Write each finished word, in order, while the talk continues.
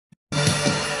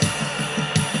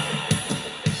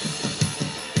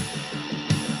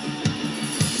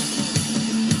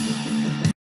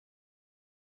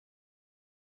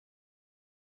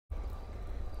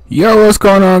Yo, what's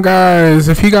going on, guys?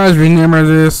 If you guys remember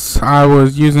this, I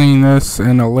was using this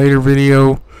in a later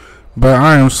video, but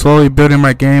I am slowly building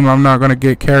my game. I'm not going to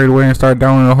get carried away and start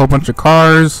downloading a whole bunch of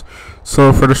cars.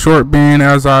 So for the short bin,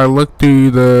 as I look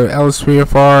through the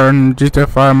LSVFR and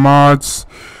GTFI mods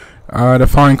to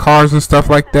find cars and stuff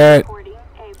like that,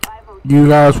 you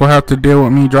guys will have to deal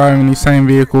with me driving these same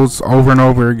vehicles over and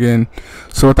over again.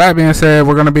 So with that being said,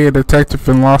 we're going to be a detective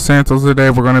in Los Santos today.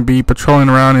 We're going to be patrolling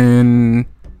around in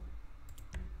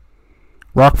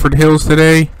Rockford Hills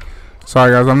today.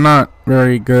 Sorry guys, I'm not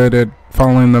very good at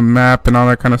following the map and all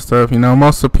that kind of stuff. You know,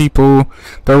 most of the people,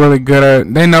 they're really good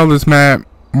at, they know this map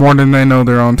more than they know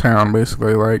their own town,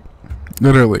 basically. Like,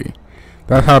 literally.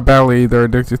 That's how badly they're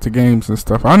addicted to games and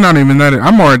stuff. I'm not even that,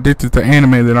 I'm more addicted to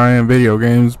anime than I am video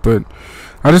games. But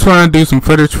I just want to do some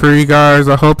footage for you guys.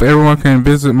 I hope everyone can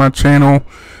visit my channel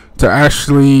to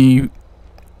actually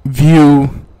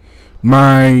view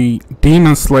my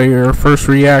Demon Slayer first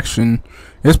reaction.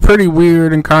 It's pretty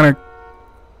weird and kind of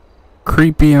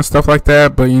creepy and stuff like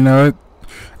that, but you know,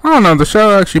 I don't know, the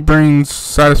show actually brings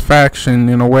satisfaction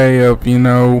in a way of, you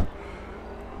know,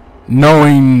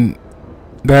 knowing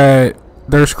that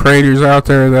there's creators out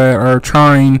there that are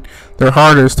trying their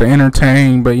hardest to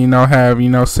entertain, but you know, have, you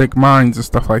know, sick minds and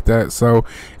stuff like that. So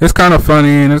it's kind of funny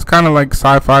and it's kind of like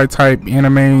sci-fi type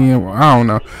anime. I don't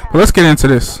know, but let's get into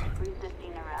this.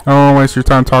 I don't want to waste your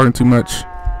time talking too much.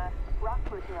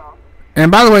 And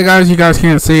by the way, guys, you guys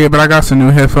can't see it, but I got some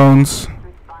new headphones.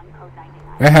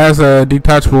 It has a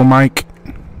detachable mic.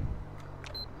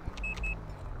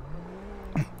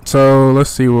 So let's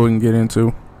see what we can get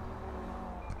into.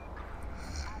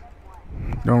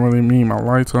 Don't really need my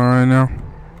lights on right now.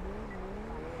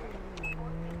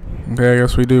 Okay, I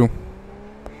guess we do.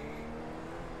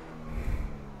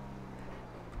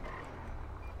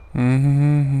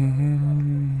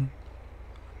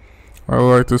 I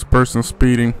like this person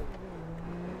speeding.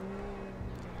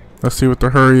 Let's see what the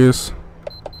hurry is.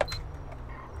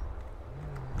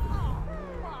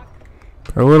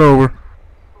 Pull it over.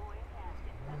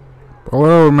 Pull it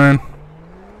over, man.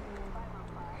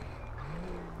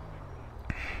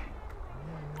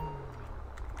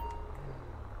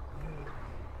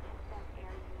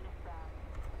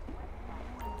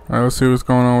 Alright, let's see what's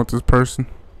going on with this person.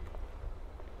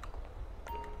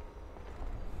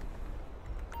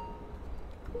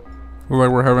 Looks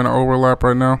like we're having an overlap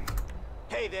right now.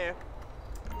 Hey there.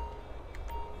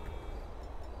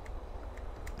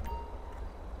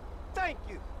 Thank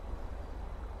you.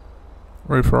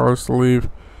 Wait for us to leave.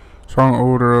 Strong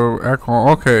odor of alcohol.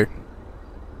 Okay.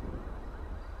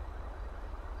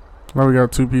 Now we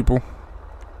got two people.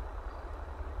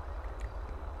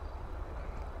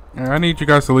 Yeah, I need you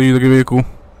guys to leave the vehicle.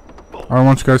 I don't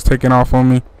want you guys taking off on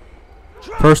me.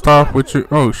 First off, with your,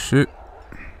 oh shit.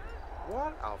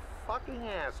 What a fucking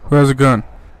asshole. Who has a gun?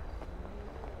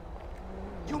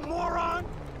 You moron.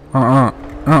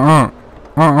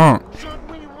 Should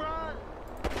we run?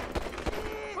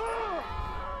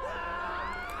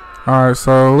 Alright,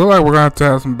 so look like we're gonna have to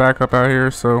have some backup out here,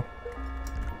 so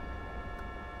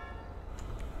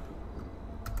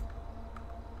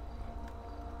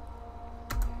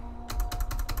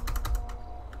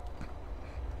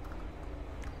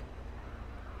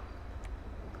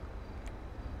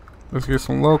let's get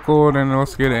some local, then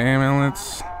let's get an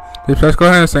ambulance. Let's go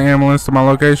ahead and send ambulance to my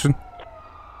location.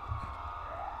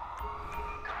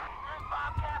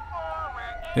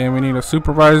 Then we need a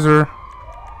supervisor.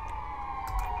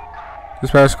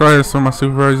 Dispatch, go ahead and send my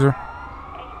supervisor.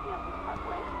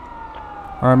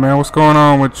 Alright, man, what's going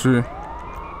on with you?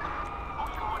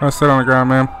 Gotta sit on the ground,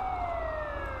 man.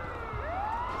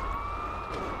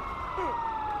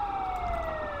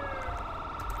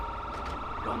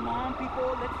 Come on,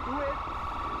 people, let's do it.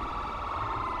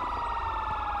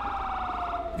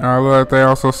 Alright, look, they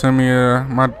also sent me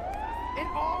my. In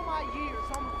all my years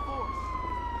on the force.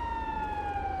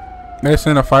 They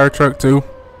sent a fire truck too.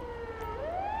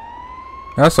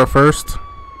 That's a first.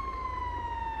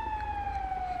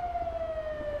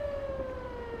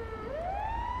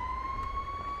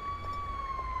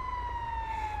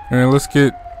 And let's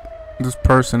get this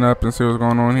person up and see what's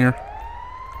going on here.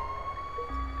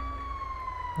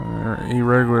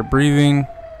 Irregular breathing.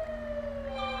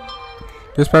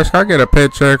 Dispatch, can I get a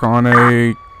pet check on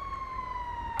a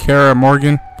Kara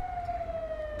Morgan?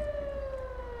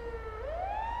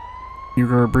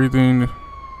 Irregular breathing.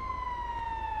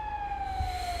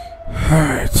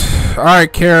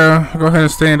 Alright, Kara, go ahead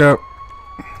and stand up.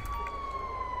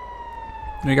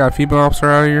 You got a female officer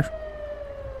out here?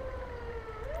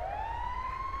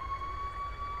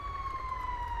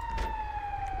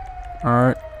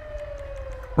 Alright.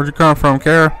 Where'd you come from,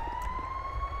 Kara?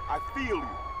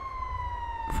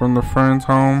 from the friend's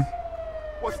home.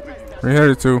 What's this? Where you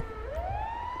headed to?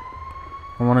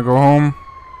 I want to go home.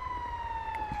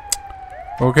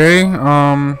 Okay,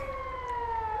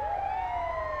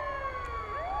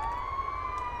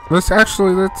 let's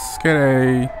get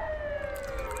a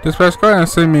dispatch. Go ahead and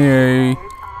send me a.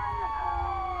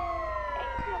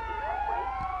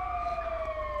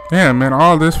 Yeah, man,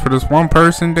 all this for this one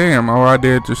person. Damn. Oh, I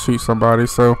did just shoot somebody,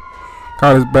 so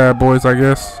got his bad boys, I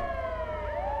guess.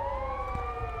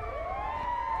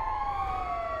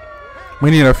 We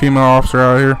need a female officer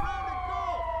out here.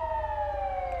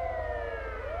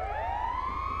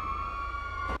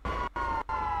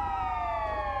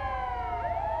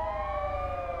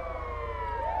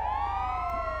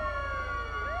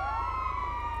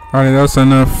 Alright, that's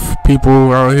enough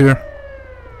people out here.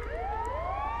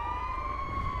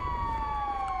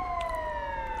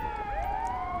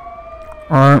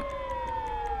 Alright.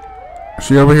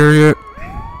 She over here yet?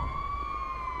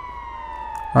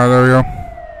 Alright, there we go.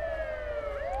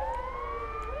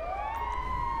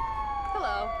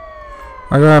 Hello.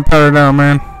 I gotta pat her down,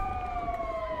 man.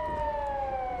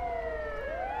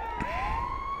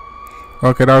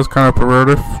 Okay, that was kind of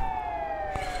pervertive.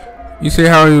 You see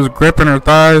how he was gripping her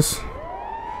thighs?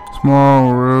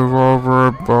 Small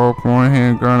revolver, ballpoint,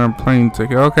 handgun, and plane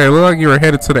ticket. Okay, look like you were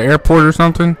headed to the airport or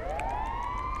something.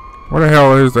 Where the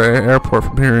hell is the airport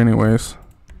from here, anyways?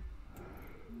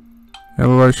 It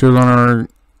looked like she was on her.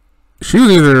 She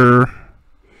was either,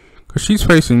 cause she's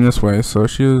facing this way, so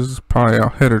she was probably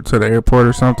out headed to the airport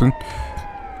or something.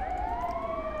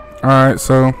 All right,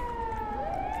 so.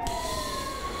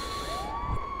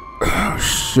 Oh,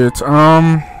 shit.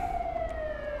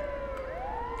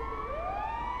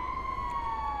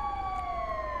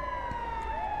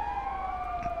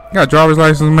 You got a driver's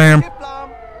license, ma'am?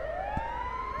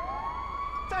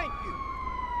 Thank you.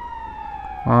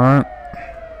 Alright.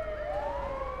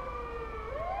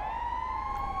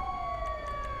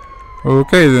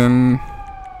 Okay, then.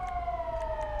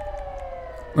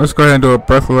 Let's go ahead and do a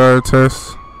breathalyzer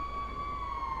test.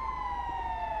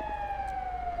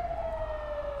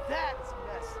 That's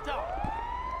messed up.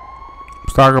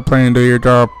 Stop complaining and do your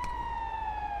job.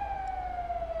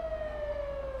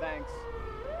 Thanks.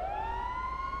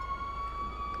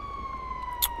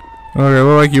 Okay,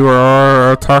 look like you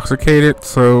are intoxicated,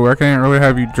 so I can't really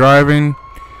have you driving.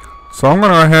 So I'm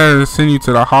gonna go ahead and send you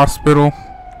to the hospital.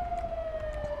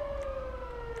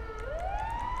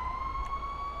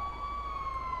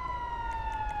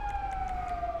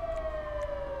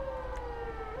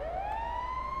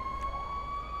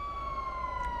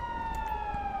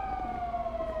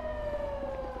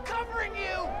 Covering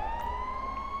you.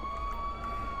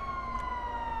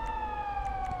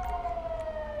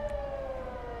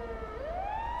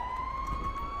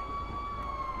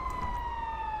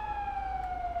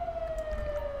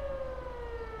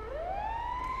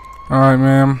 Alright,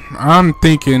 ma'am. I'm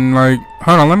thinking, like,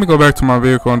 hold on, let me go back to my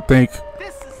vehicle and think.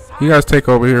 This is You guys take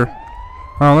over here.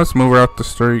 Hold on, let's move her out the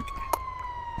street.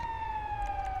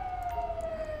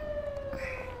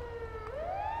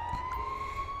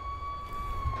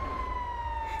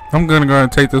 I'm gonna go ahead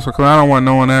and take this one because I don't want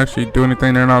no one to actually do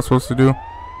anything they're not supposed to do.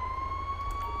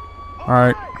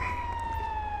 Alright.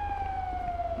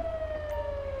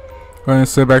 Go ahead and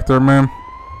sit back there, ma'am.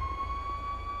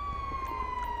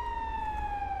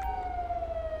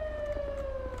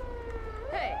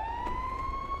 Hey.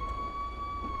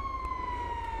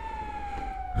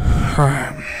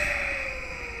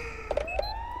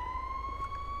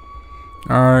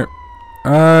 Alright.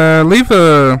 Leave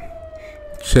the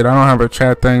shit. I don't have a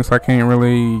chat thing, so I can't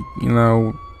really, you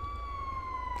know.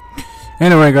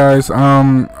 Anyway, guys,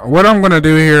 what I'm gonna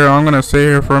do here, I'm gonna sit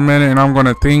here for a minute and I'm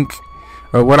gonna think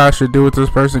of what I should do with this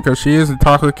person because she is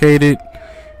intoxicated,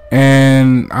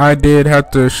 and I did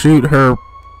have to shoot her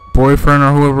boyfriend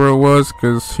or whoever it was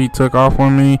because he took off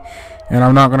on me, and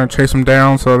I'm not gonna chase him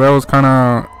down. So that was kind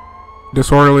of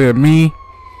disorderly of me,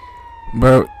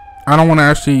 but I don't want to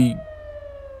actually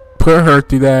put her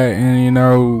through that. And, you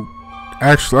know,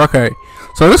 actually, okay,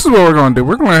 so this is what we're gonna do.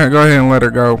 We're gonna go ahead and let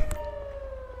her go.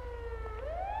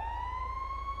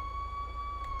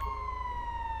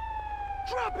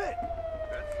 drop it.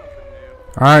 That's something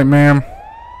new. Alright, ma'am.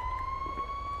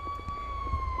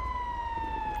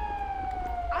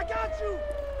 I got you.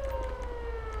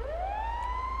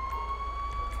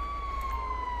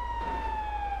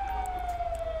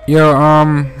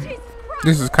 Yo, Jesus Christ.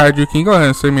 this is Kaiju. Can you go ahead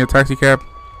and send me a taxi cab?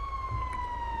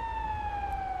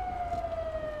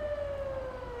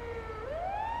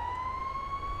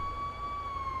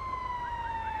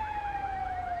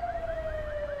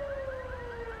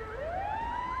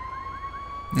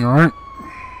 Alright.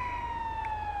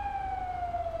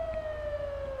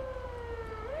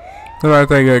 Look like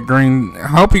they got green. I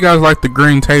hope you guys like the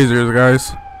green tasers,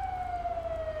 guys.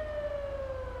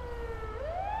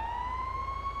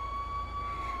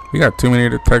 We got too many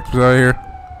detectives out here.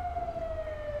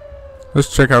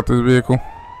 Let's check out this vehicle.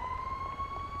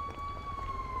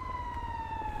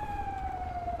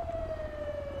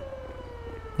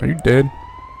 Are you dead?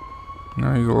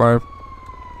 No, he's alive.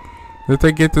 Did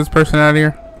they get this person out of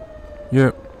here?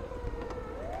 Yep.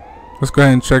 Let's go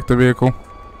ahead and check the vehicle.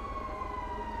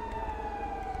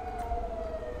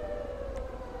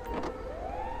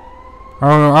 I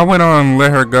don't know. I went on and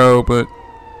let her go, but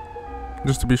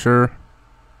just to be sure.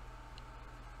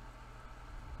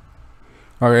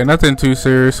 Okay, nothing too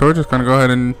serious, so we're just gonna go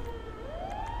ahead and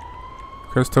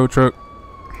press tow truck.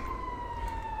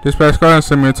 Dispatch, go ahead and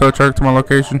send me a tow truck to my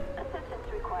location.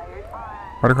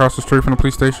 Right across the street from the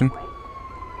police station.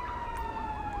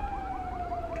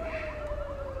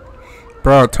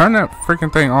 Bro, turn that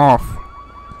freaking thing off.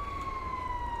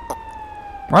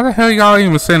 Why the hell y'all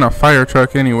even send a fire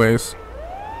truck anyways?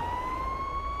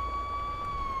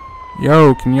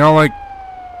 Yo, can y'all like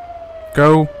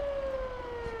go?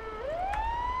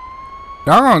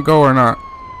 Y'all gonna go or not?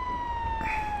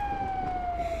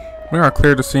 We gotta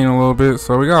clear the scene a little bit,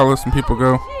 so we gotta let some people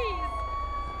go.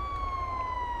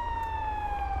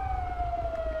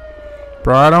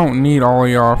 Bro, I don't need all of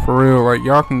y'all for real. Like,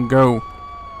 y'all can go.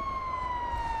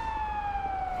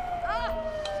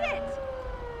 Shit!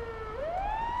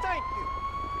 Thank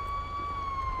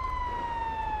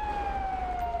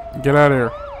you. Get out of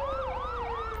here.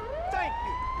 Thank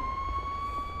you.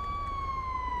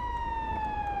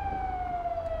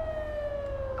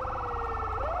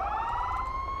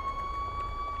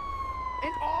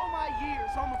 In all my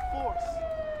years on the force,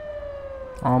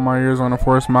 All my years on the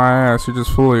force, my ass. You're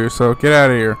just full of yourself. Get out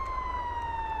of here.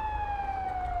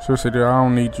 Seriously, dude, I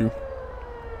don't need you.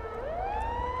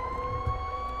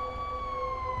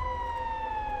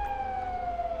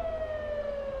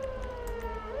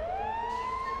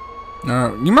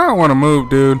 You might want to move,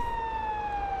 dude.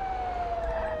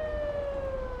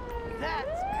 that's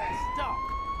messed up.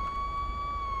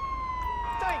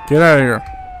 Thank Get out of here.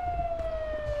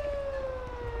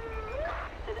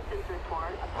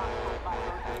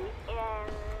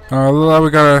 Look like we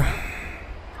got a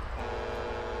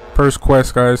first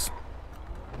quest, guys.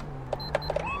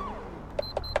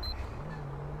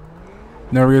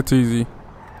 Never gets easy.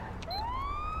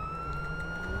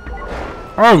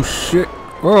 Oh shit!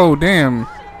 Whoa, damn!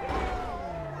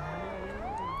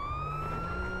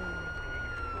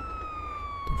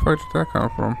 The fuck did that come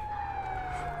from?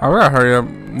 Oh, we gotta hurry up.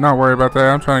 Not worry about that.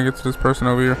 I'm trying to get to this person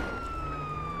over here.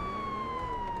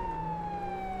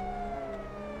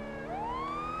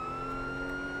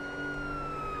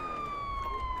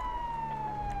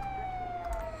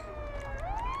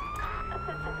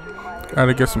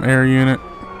 Gotta get some air unit.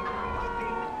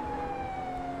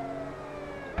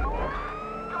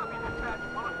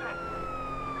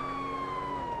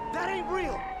 That ain't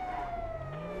real.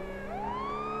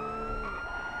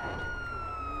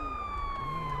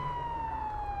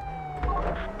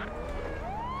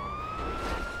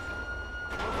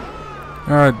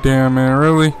 God damn, man,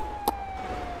 really?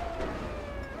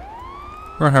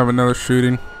 We're gonna have another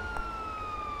shooting.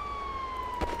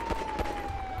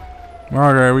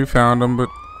 Okay, we found him, but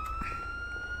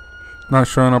not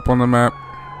showing up on the map.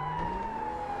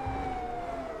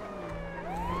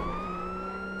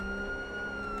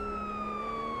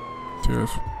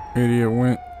 This idiot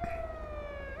went.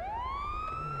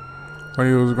 Thought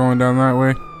he was going down that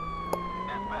way.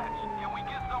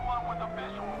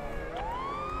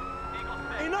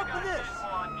 Enough of this.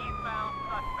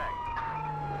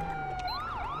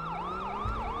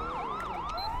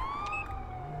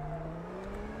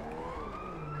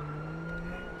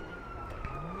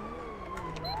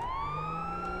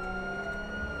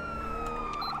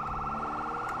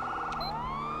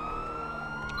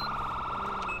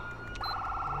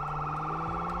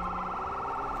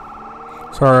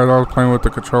 Sorry, I was playing with the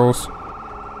controls.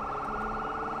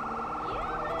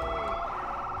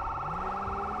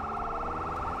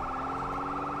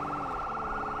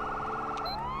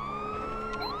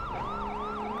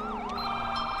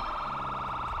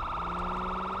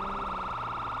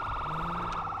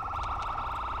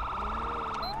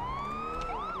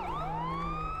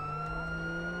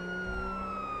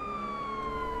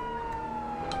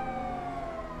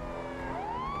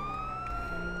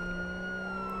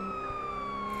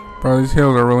 Bro, these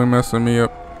hills are really messing me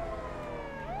up.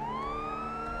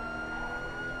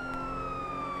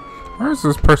 Where's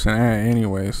this person at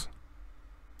anyways?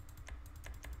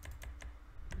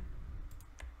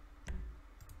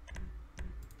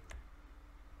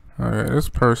 Okay, this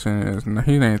person is,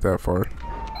 he ain't that far.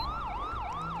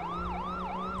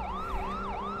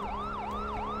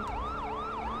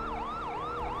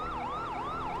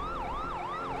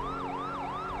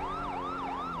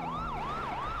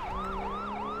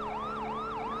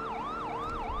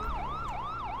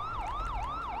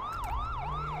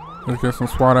 Let's get some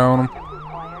SWAT out on him.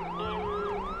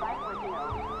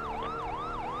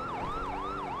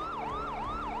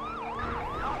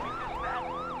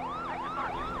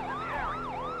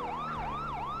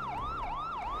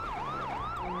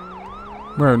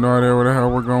 We have no idea where the hell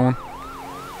we're going.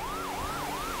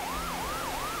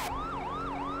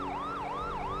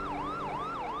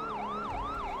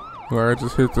 Well, I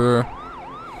just hit the...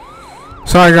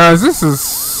 Sorry guys, this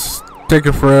is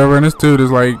taking forever and this dude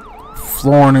is like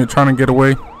flooring it, trying to get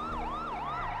away.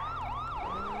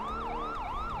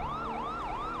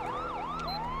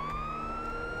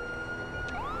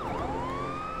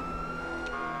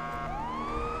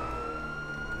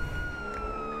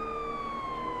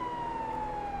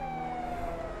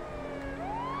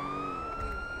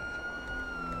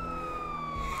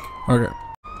 Okay.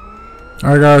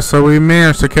 Alright guys, so we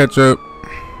managed to catch up.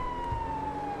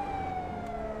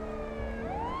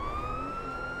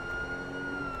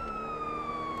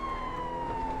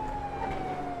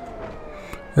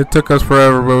 It took us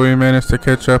forever, but we managed to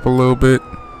catch up a little bit.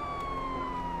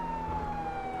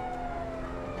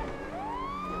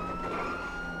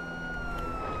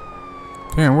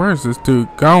 Damn, where is this dude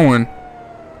going?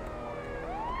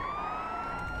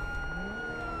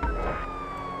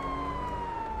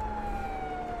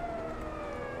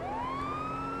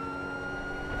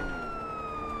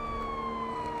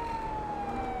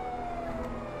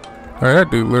 Alright,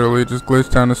 that dude literally just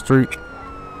glitched down the street.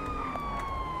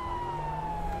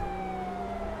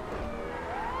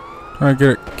 Trying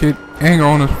to get angle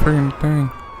on this freaking thing.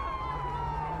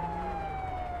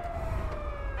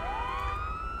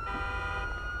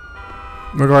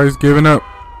 Look like he's giving up.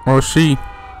 Well, she.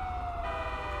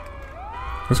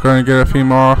 Let's go and get a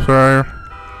female officer out here.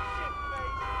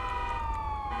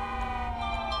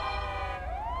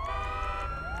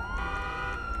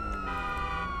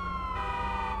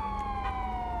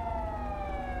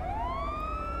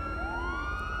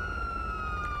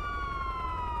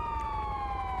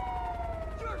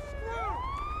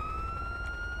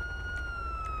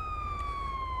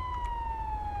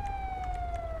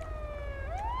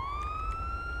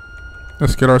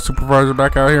 Let's get our supervisor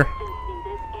back out here.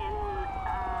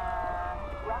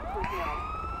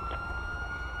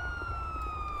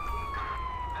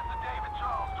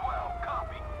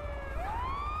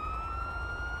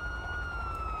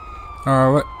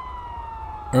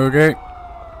 Okay.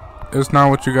 It's not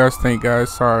what you guys think,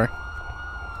 guys. Sorry.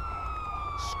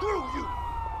 Screw you.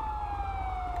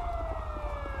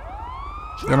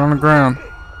 Get on the ground.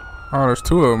 Oh, there's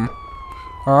two of them.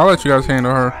 I'll let you guys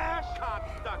handle her.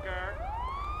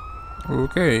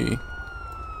 Okay. Look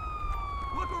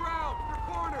around,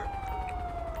 we're cornered.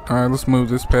 Alright, let's move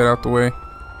this pet out the way.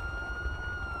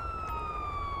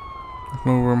 Let's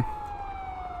move him.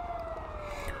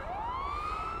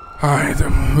 Alright,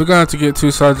 we're gonna have to get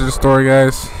two sides of the story,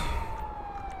 guys.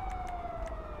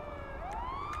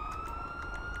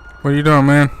 What are you doing,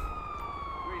 man?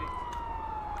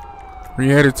 Where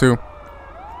you headed to?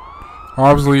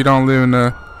 Obviously, you don't live in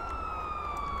the...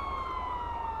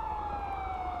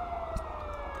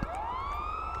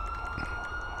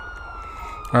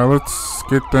 Alright, let's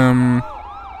get them.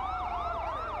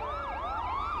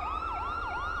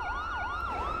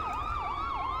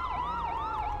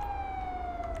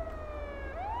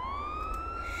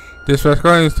 Dispatch, go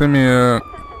ahead and send me a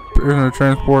prisoner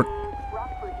transport.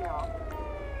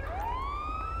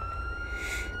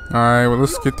 Alright, well,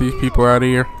 let's get these people out of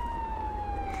here.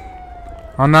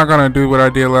 I'm not gonna do what I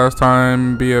did last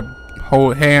time, be a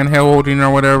whole hand holding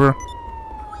or whatever.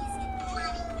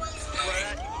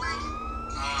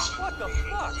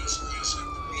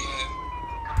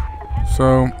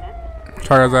 So,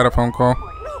 try guys out a phone call.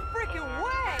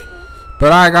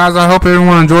 But alright guys, I hope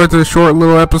everyone enjoyed this short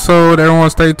little episode. Everyone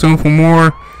stay tuned for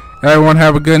more. Everyone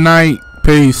have a good night.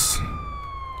 Peace.